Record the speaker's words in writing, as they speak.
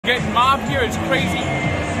getting mobbed here. It's crazy.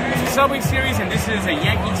 It's a Subway series, and this is a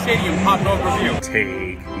Yankee Stadium hot dog review.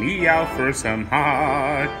 Take me out for some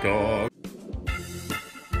hot dog.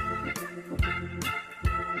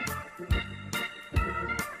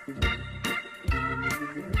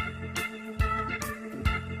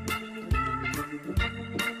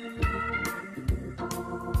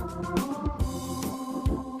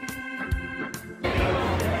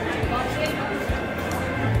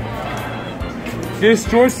 This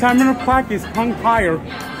George Simon plaque is hung higher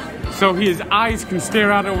so his eyes can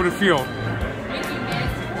stare out over the field.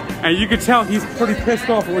 And you can tell he's pretty pissed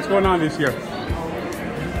off at what's going on this year.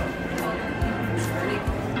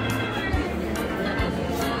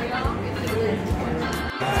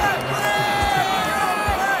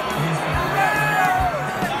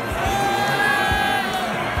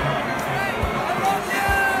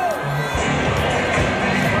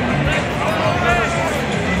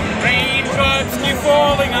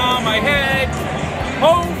 Falling on my head.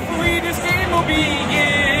 Hopefully this game will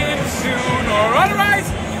begin soon, or otherwise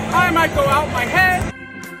I might go out my head.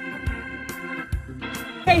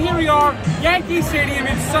 Hey, here we are, Yankee Stadium.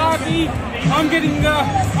 It's soggy. I'm getting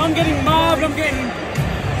mobbed. I'm getting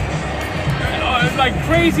like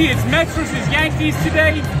crazy. It's Mets versus Yankees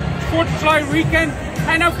today. 4th of July weekend,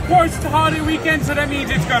 and of course the holiday weekend, so that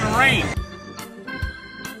means it's gonna rain.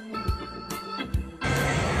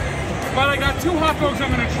 But I got 2 hot dogs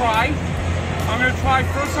I'm gonna try.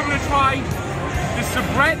 First I'm gonna try the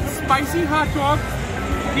Sabrett spicy hot dog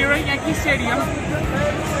here at Yankee Stadium.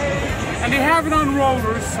 And they have it on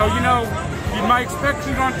rollers, so you know, my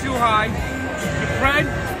expectations aren't too high. The bread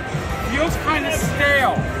feels kind of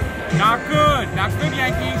stale. Not good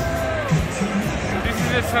Yankees. This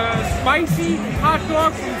is a spicy hot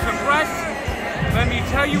dog from Sabrett. Let me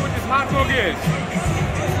tell you what this hot dog is.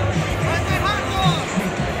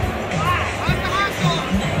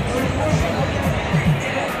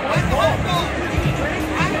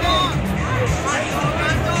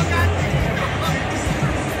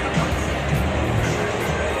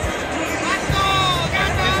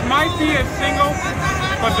 Might be a single,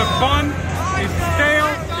 but the bun is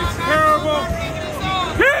stale, it's terrible.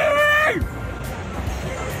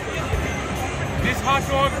 This hot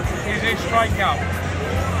dog is a strikeout.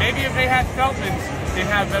 Maybe if they had Feltman's,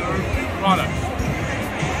 they'd have better products.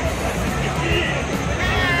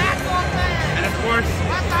 And of course,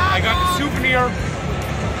 I got the souvenir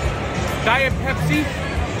Diet Pepsi.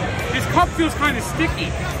 This cup feels kind of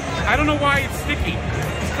sticky. I don't know why it's sticky.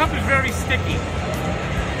 This cup is very sticky.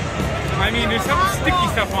 I mean, there's some sticky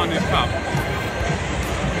stuff on this cup.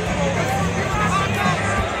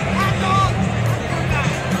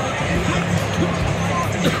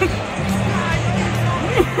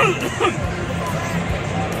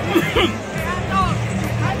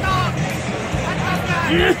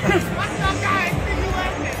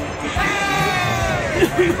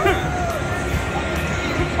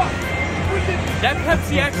 That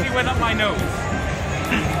Pepsi actually went up my nose.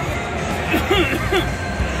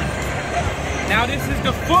 Now this is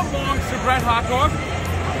the foot-long Sabrett hot dog.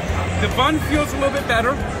 The bun feels a little bit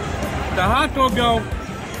better. The hot dog, though,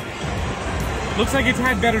 looks like it's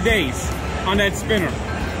had better days on that spinner. Of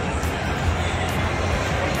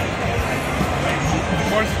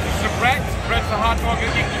course, Sabrett's the hot dog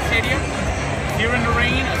at Yankee Stadium. Here in the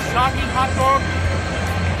rain, a soggy hot dog.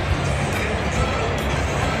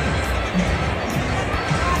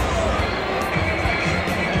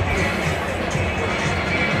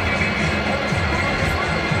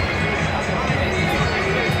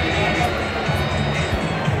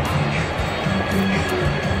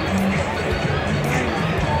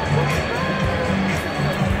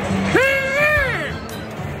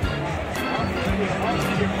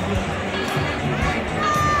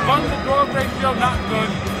 Bun to dog ratio, not good.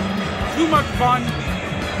 Too much bun.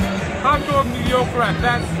 Hot dog mediocre at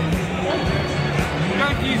best.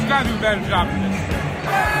 Yankees gotta do a better job than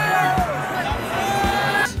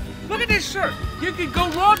this. Look at this shirt. You can go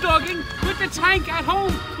raw dogging with the tank at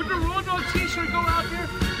home. With the raw dog t-shirt, go out there.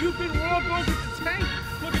 You can raw dog with the tank.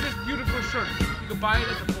 Look at this beautiful shirt. You can buy it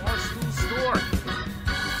at the Barstool store.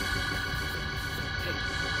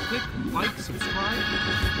 Click, like, subscribe.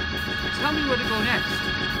 Tell me where to go next.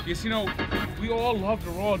 Because, you know, we all love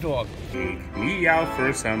the raw dog. Take me out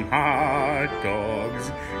for some hot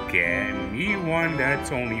dogs. Get me one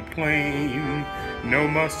that's only plain. No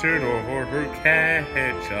mustard or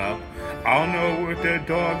ketchup. I'll know what the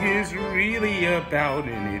dog is really about,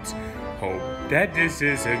 and it's hope that this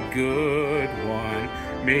is a good one.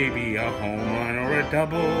 Maybe a home run or a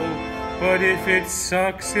double. But if it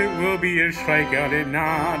sucks, it will be a strikeout and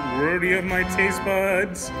not worthy of my taste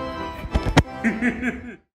buds.